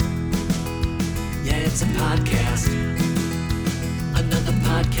It's a podcast. Another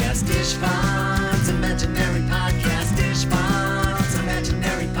podcast. Ishvan's imaginary podcast. Ishvan's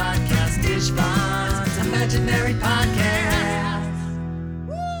imaginary podcast. Ishvan's imaginary podcast.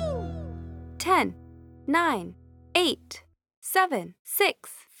 Woo! 10, 9, 8, 7, 6,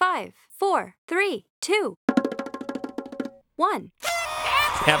 5, 4, 3, 2, 1.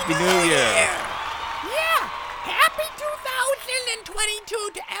 Happy New Year! Yeah! Happy 2022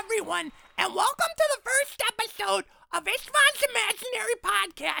 to everyone, and welcome to the first episode of Ishvan's Imaginary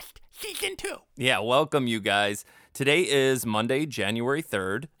Podcast, Season 2. Yeah, welcome you guys. Today is Monday, January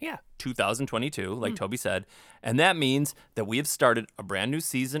 3rd, Yeah. 2022, like Toby said, and that means that we have started a brand new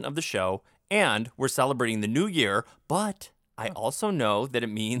season of the show, and we're celebrating the new year, but I also know that it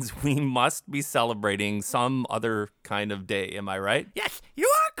means we must be celebrating some other kind of day. Am I right? Yes, you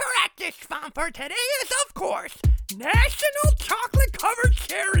are correct, Ishvan, for today is, of course, National Chocolate-Covered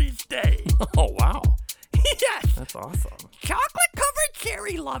Cherries Day. Oh, wow. Yes, That's awesome. chocolate-covered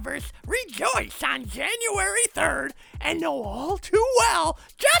cherry lovers rejoice on January 3rd and know all too well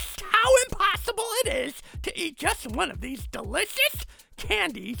just how impossible it is to eat just one of these delicious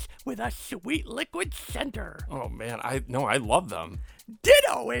candies with a sweet liquid center. Oh, man. I love them.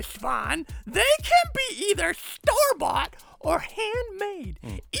 Ditto, Ishvan. They can be either store-bought or handmade.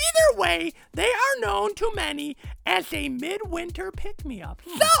 Either way, they are known to many as a midwinter pick-me-up.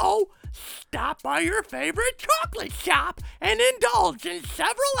 So, stop by your favorite chocolate shop and indulge in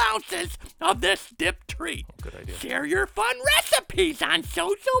several ounces of this dip treat. Good idea. Share your fun recipes on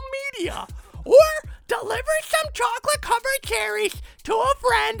social media. Or deliver some chocolate-covered cherries to a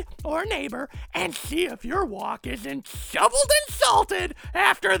friend or neighbor and see if your walk isn't shoveled and salted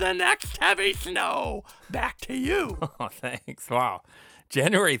after the next heavy snow. Back to you. Oh, thanks. Wow.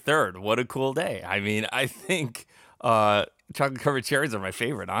 January 3rd. What a cool day. I mean, I think chocolate-covered cherries are my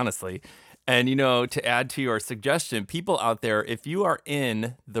favorite, honestly. And, to add to your suggestion, people out there, if you are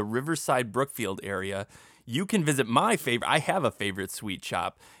in the Riverside Brookfield area, you can visit my favorite. I have a favorite sweet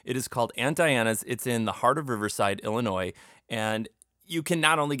shop. It is called Aunt Diana's. It's in the heart of Riverside, Illinois. And you can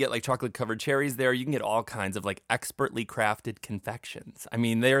not only get like chocolate-covered cherries there, you can get all kinds of like expertly crafted confections. I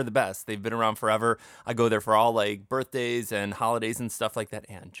mean, they are the best. They've been around forever. I go there for all like birthdays and holidays and stuff like that,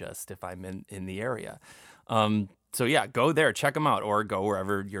 and just if I'm in the area. So yeah, go there, check them out, or go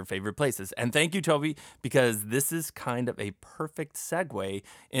wherever your favorite place is. And thank you, Toby, because this is kind of a perfect segue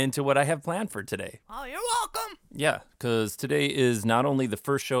into what I have planned for today. Oh, you're welcome. Yeah, because today is not only the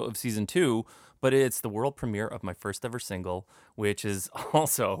first show of season 2, but it's the world premiere of my first ever single, which is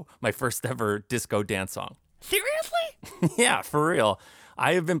also my first ever disco dance song. Seriously? Yeah, for real.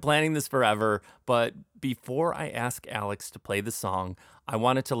 I have been planning this forever, but before I ask Alex to play the song, I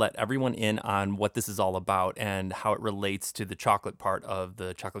wanted to let everyone in on what this is all about and how it relates to the chocolate part of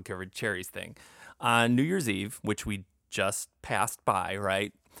the chocolate-covered cherries thing. On New Year's Eve, which we just passed by,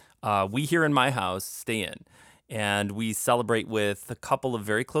 right, we here in my house stay in, and we celebrate with a couple of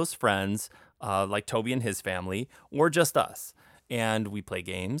very close friends, like Toby and his family, or just us. And we play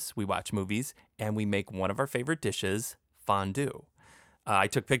games, we watch movies, and we make one of our favorite dishes, fondue. I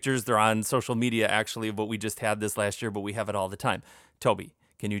took pictures. They're on social media, actually, of what we just had this last year, but we have it all the time. Toby,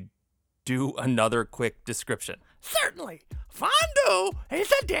 can you do another quick description? Certainly. Fondue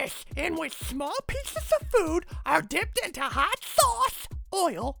is a dish in which small pieces of food are dipped into hot sauce,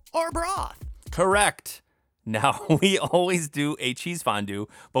 oil, or broth. Correct. Now, we always do a cheese fondue,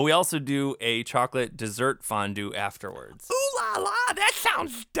 but we also do a chocolate dessert fondue afterwards. Ooh la la, that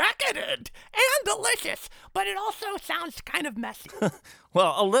sounds decadent and delicious, but it also sounds kind of messy.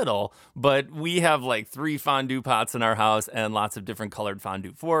 Well, a little, but we have like 3 fondue pots in our house and lots of different colored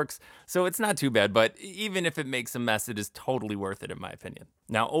fondue forks, so it's not too bad, but even if it makes a mess, it is totally worth it in my opinion.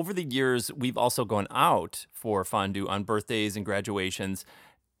 Now, over the years, we've also gone out for fondue on birthdays and graduations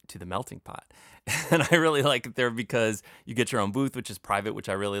to the Melting Pot. And I really like it there because you get your own booth, which is private, which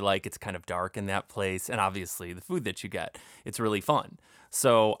I really like. It's kind of dark in that place. And obviously the food that you get, it's really fun.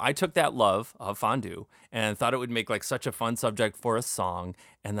 So I took that love of fondue and thought it would make like such a fun subject for a song.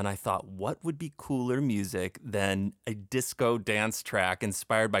 And then I thought, what would be cooler music than a disco dance track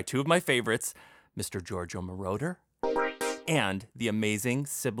inspired by 2 of my favorites, Mr. Giorgio Moroder and the amazing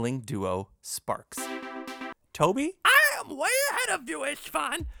sibling duo Sparks. Toby? I am way ahead of you,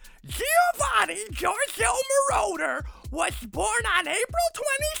 Ishvan. Giovanni Giorgio Moroder was born on April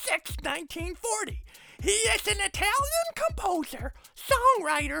 26, 1940. He is an Italian composer,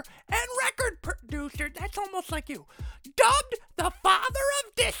 songwriter, and record producer, that's almost like you, dubbed the father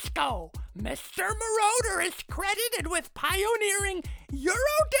of disco. Mr. Moroder is credited with pioneering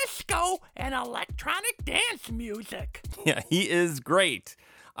Eurodisco and electronic dance music. Yeah, he is great.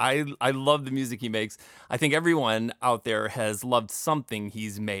 I love the music he makes. I think everyone out there has loved something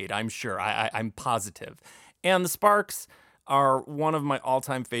he's made. I'm sure. I'm positive. And the Sparks are one of my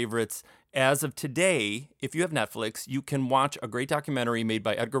all-time favorites. As of today, if you have Netflix, you can watch a great documentary made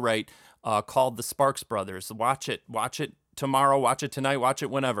by Edgar Wright called The Sparks Brothers. Watch it tomorrow, watch it tonight, watch it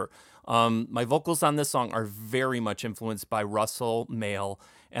whenever. My vocals on this song are very much influenced by Russell Mael,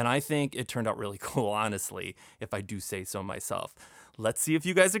 and I think it turned out really cool, honestly, if I do say so myself. Let's see if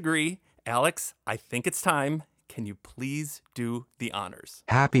you guys agree. Alex, I think it's time. Can you please do the honors?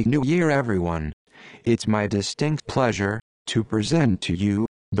 Happy New Year, everyone. It's my distinct pleasure to present to you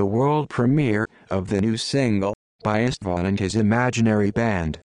the world premiere of the new single by Istvan and his imaginary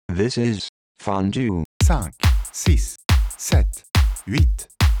band. This is Fondue. 5, 6, 7, 8.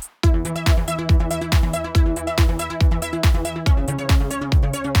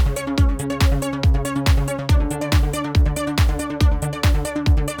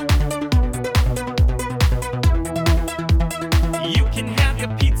 You can have your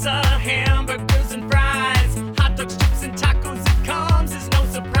pizza, hamburgers and fries, hot dogs, chips and tacos. It comes as no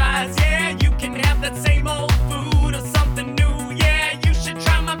surprise. Yeah, you can have that same old food or something new. Yeah, you should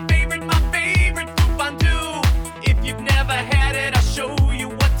try my favorite food fondue. If you've never had it, I'll show you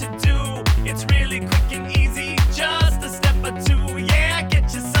what to do. It's really quick and easy, just a step or two. Yeah, get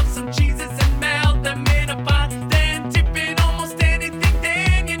yourself some cheeses and melt them in a pot. Then dip in almost anything,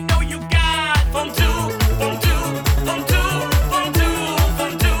 then you know you got fondue, fondue, fondue, fondue,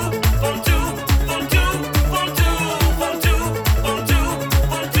 fondue, fondue, fondue, fondue, fondue,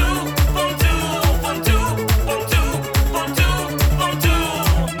 fondue, fondue, fondue, fondue, fondue,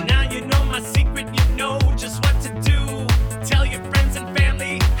 fondue. Now you know my secret, you know just what to do. Tell your friends and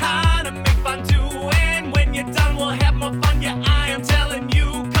family how to make fondue. And when you're done, we'll have more fun. Yeah, I am telling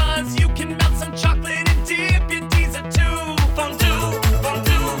you, 'cause you can melt some chocolate and dip your dessert too. Fondue,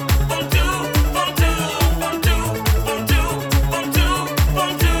 fondue, fondue, fondue, fondue, fondue, fondue,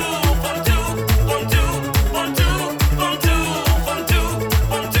 fondue, fondue, fondue, fondue, fondue, fondue,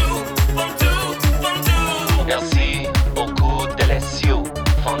 fondue, fondue. Merci beaucoup, délicieux,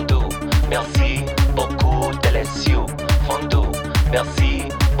 fondue. Merci beaucoup, délicieux, fondue. Merci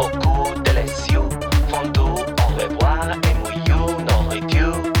beaucoup, délicieux, fondue. Au revoir et mouillou,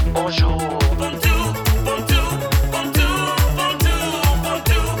 nourriture, bonjour. Fondue, fondue, fondue, fondue, fondue,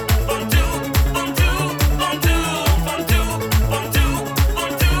 fondue, fondue, fondue, fondue, fondue,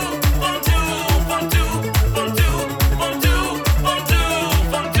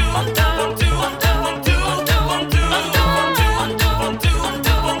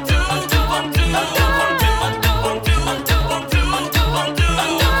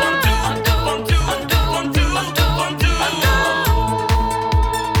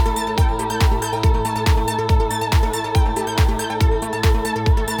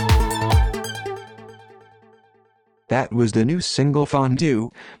 That was the new single Fondue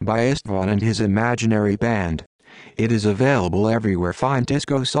by Istvan and his imaginary band. It is available everywhere fine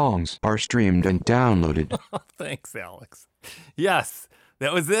disco songs are streamed and downloaded. Thanks, Alex. Yes,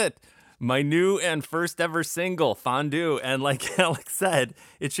 that was it. My new and first ever single, Fondue. And like Alex said,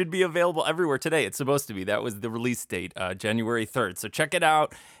 it should be available everywhere today. It's supposed to be. That was the release date, January 3rd. So check it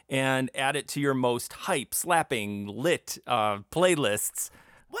out and add it to your most hype, slapping, lit playlists.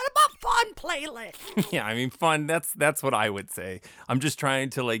 What about fun playlists? Yeah, I mean, fun, that's what I would say. I'm just trying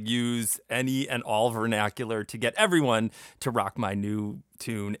to use any and all vernacular to get everyone to rock my new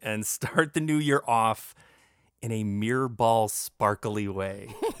tune and start the new year off in a mirror ball sparkly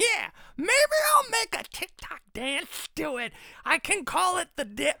way. Yeah, maybe I'll make a TikTok dance to it. I can call it the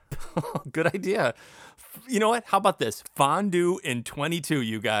dip. Good idea. You know what? How about this? Fondue in 22,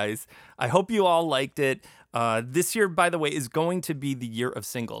 you guys. I hope you all liked it. This year, by the way, is going to be the year of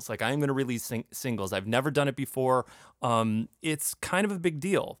singles. I'm going to release singles. I've never done it before. It's kind of a big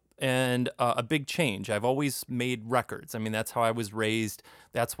deal and a big change. I've always made records. I mean, that's how I was raised.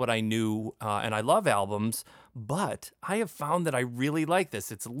 That's what I knew. And I love albums. But I have found that I really like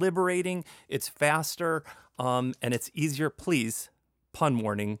this. It's liberating. It's faster. And it's easier. Please, pun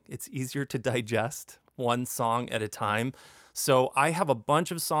warning, it's easier to digest one song at a time. So I have a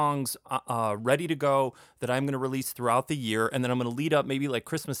bunch of songs ready to go that I'm going to release throughout the year. And then I'm going to lead up maybe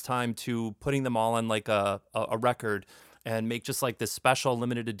Christmas time to putting them all on a record and make just this special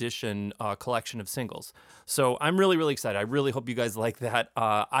limited edition collection of singles. So I'm really, really excited. I really hope you guys like that.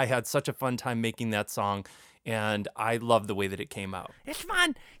 I had such a fun time making that song. And I love the way that it came out. It's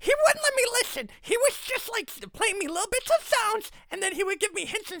fun. He wouldn't let me listen. He was just playing me little bits of sounds, and then he would give me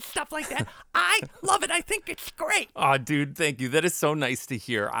hints and stuff like that. I love it. I think it's great. Oh, dude, thank you. That is so nice to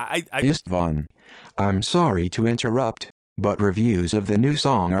hear. Istvan, I'm sorry to interrupt, but reviews of the new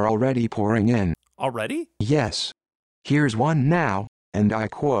song are already pouring in. Already? Yes. Here's one now, and I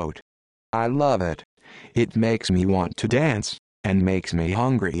quote, "I love it. It makes me want to dance, and makes me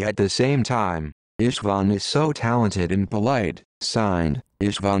hungry at the same time. Ishvan is so talented and polite." Signed,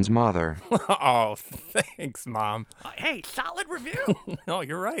 Ishvan's mother. Oh, thanks, Mom. Hey, solid review. Oh,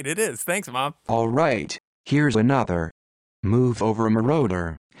 you're right. It is. Thanks, Mom. All right, here's another. Move over,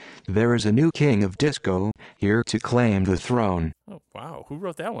 Marauder. There is a new king of disco, here to claim the throne. Oh, wow. Who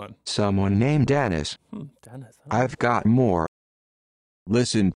wrote that one? Someone named Dennis. Dennis. I've got more.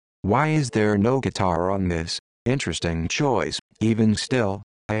 Listen, why is there no guitar on this? Interesting choice. Even still,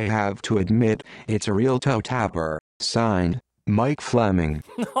 I have to admit, it's a real toe tapper. Signed, Mike Fleming.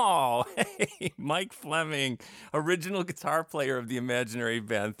 Oh, hey, Mike Fleming, original guitar player of the Imaginary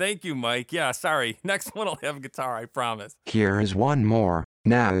Band. Thank you, Mike. Yeah, sorry. Next one will have guitar, I promise. Here is one more.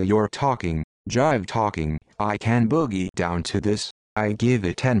 Now you're talking, jive talking. I can boogie down to this. I give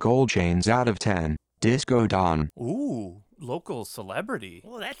it 10 gold chains out of 10. Disco Don. Ooh, local celebrity.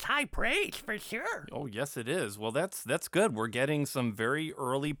 Well, that's high praise for sure. Oh, yes, it is. Well, that's good. We're getting some very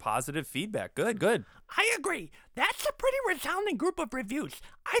early positive feedback. Good. I agree. That's a pretty resounding group of reviews.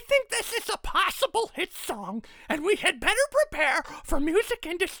 I think this is a possible hit song, and we had better prepare for music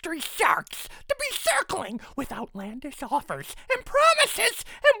industry sharks to be circling with outlandish offers and promises,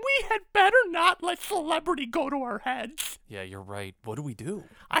 and we had better not let celebrity go to our heads. Yeah, you're right. What do we do?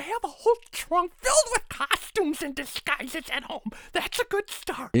 I have a whole trunk filled with costumes and disguises at home. That's a good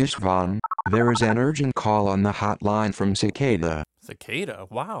start. Ishvan, there is an urgent call on the hotline from Cicada. Cicada?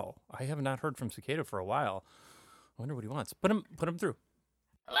 Wow. I have not heard from Cicada for a while. I wonder what he wants. Put him through.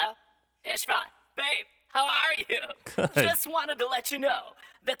 Hello? Ishvan, babe, how are you? Good. Just wanted to let you know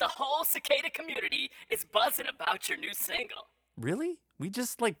that the whole Cicada community is buzzing about your new single. Really? We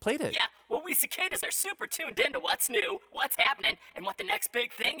just played it. Yeah, well, we cicadas are super tuned into what's new, what's happening, and what the next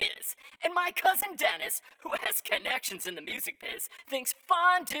big thing is. And my cousin Dennis, who has connections in the music biz, thinks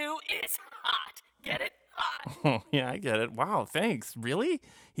fondue is hot. Get it? Hot. Oh, yeah, I get it. Wow, thanks. Really?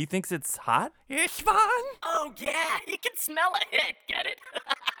 He thinks it's hot? Ishvan? Oh, yeah, he can smell a hit. Get it?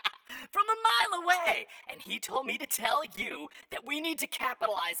 From a mile away. And he told me to tell you that we need to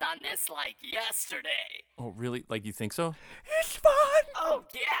capitalize on this like yesterday. Oh, really? You think so? Ishvan! Oh,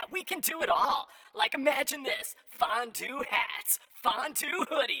 yeah, we can do it all. Imagine this. Fondue hats, fondue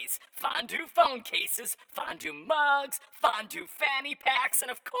hoodies, fondue phone cases, fondue mugs, fondue fanny packs, and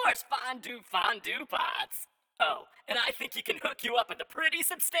of course, fondue pots. Oh, and I think he can hook you up with a pretty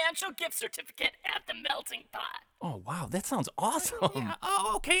substantial gift certificate at the melting pot. Oh, wow, that sounds awesome. Yeah,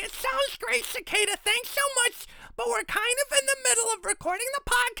 oh, okay, it sounds great, Cicada. Thanks so much. But we're kind of in the middle of recording the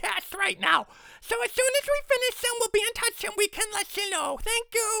podcast right now. So as soon as we finish them, we'll be in touch and we can let you know. Thank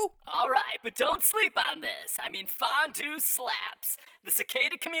you. All right, but don't sleep on this. Fondue slaps. The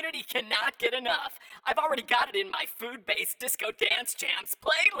Cicada community cannot get enough. I've already got it in my food-based disco dance jams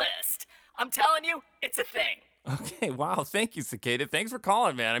playlist. I'm telling you, it's a thing. Okay, wow. Thank you, Cicada. Thanks for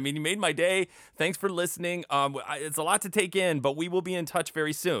calling, man. You made my day. Thanks for listening. It's a lot to take in, but we will be in touch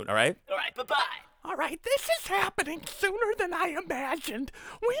very soon, all right? All right, bye-bye. All right, this is happening sooner than I imagined.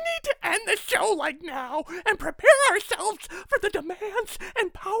 We need to end the show now and prepare ourselves for the demands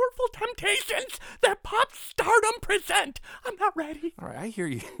and powerful temptations that pop stardom present. I'm not ready. All right, I hear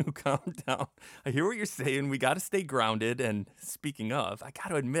you. Calm down. I hear what you're saying. We got to stay grounded. And speaking of, I got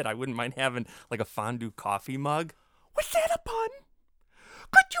to admit, I wouldn't mind having a fondue coffee mug. Was that a pun?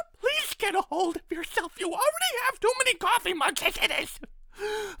 Could you please get a hold of yourself? You already have too many coffee mugs as it is.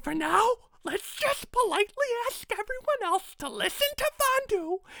 For now, let's just politely ask everyone else to listen to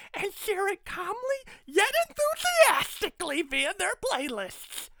Fondue and share it calmly yet enthusiastically via their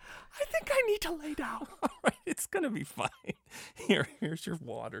playlists. I think I need to lay down. All right, it's going to be fine. Here's your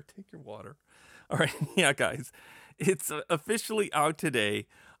water. Take your water. All right, yeah, guys, it's officially out today.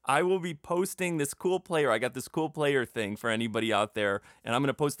 I will be posting this cool player. I got this cool player thing for anybody out there, and I'm going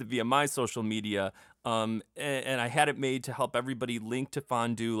to post it via my social media. And I had it made to help everybody link to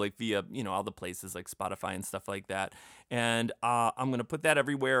Fondue, via, all the places like Spotify and stuff like that. And I'm going to put that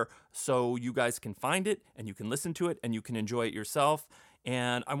everywhere so you guys can find it and you can listen to it and you can enjoy it yourself.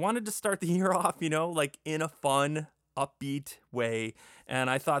 And I wanted to start the year off, in a fun, upbeat way. And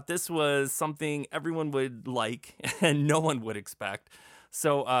I thought this was something everyone would like and no one would expect.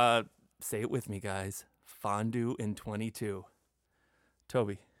 So say it with me, guys. Fondue in 22.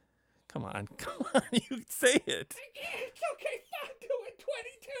 Toby, come on, you say it. It's okay, Fondue in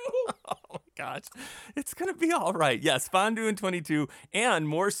 22. Oh my gosh, it's gonna be all right. Yes, Fondue in 22 and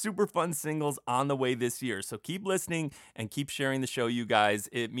more super fun singles on the way this year. So keep listening and keep sharing the show, you guys.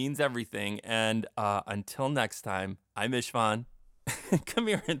 It means everything. And until next time, I'm Ishvan. Come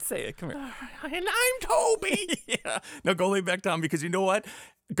here and say it. Come here. And I'm Toby. Yeah. Now go lay back down because you know what?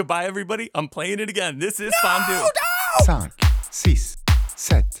 Goodbye, everybody. I'm playing it again. This is Fondue. 5, 6,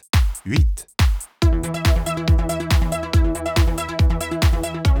 7, 8.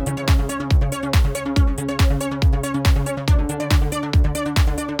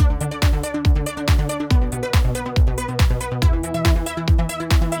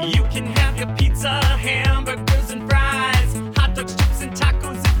 You can have your pizza, hamburgers and fries, hot dogs, chips and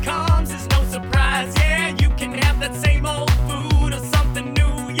tacos. It comes as no surprise. Yeah, you can have that same old food or something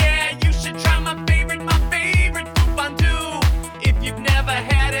new. Yeah, you should try my favorite food fondue. If you've never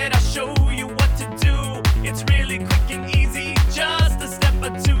had it, I'll show you what to do. It's really quick and easy, just a step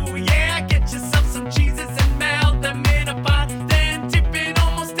or two. Yeah, get yourself some cheeses and melt them in a pot. Then dip in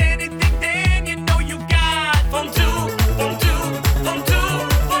almost anything, then you know you got fondue, fondue, fondue,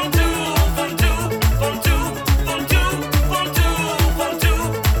 fondue, fondue, fondue, fondue, fondue, fondue,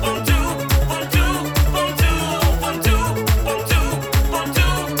 fondue, fondue, fondue, fondue,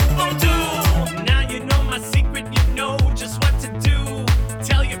 fondue, fondue. Now you know my secret, you know just what to do.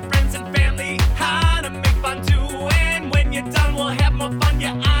 Tell your friends and family how to make fondue, and when you're done, we'll have more fun.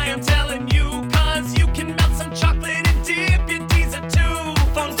 Yeah,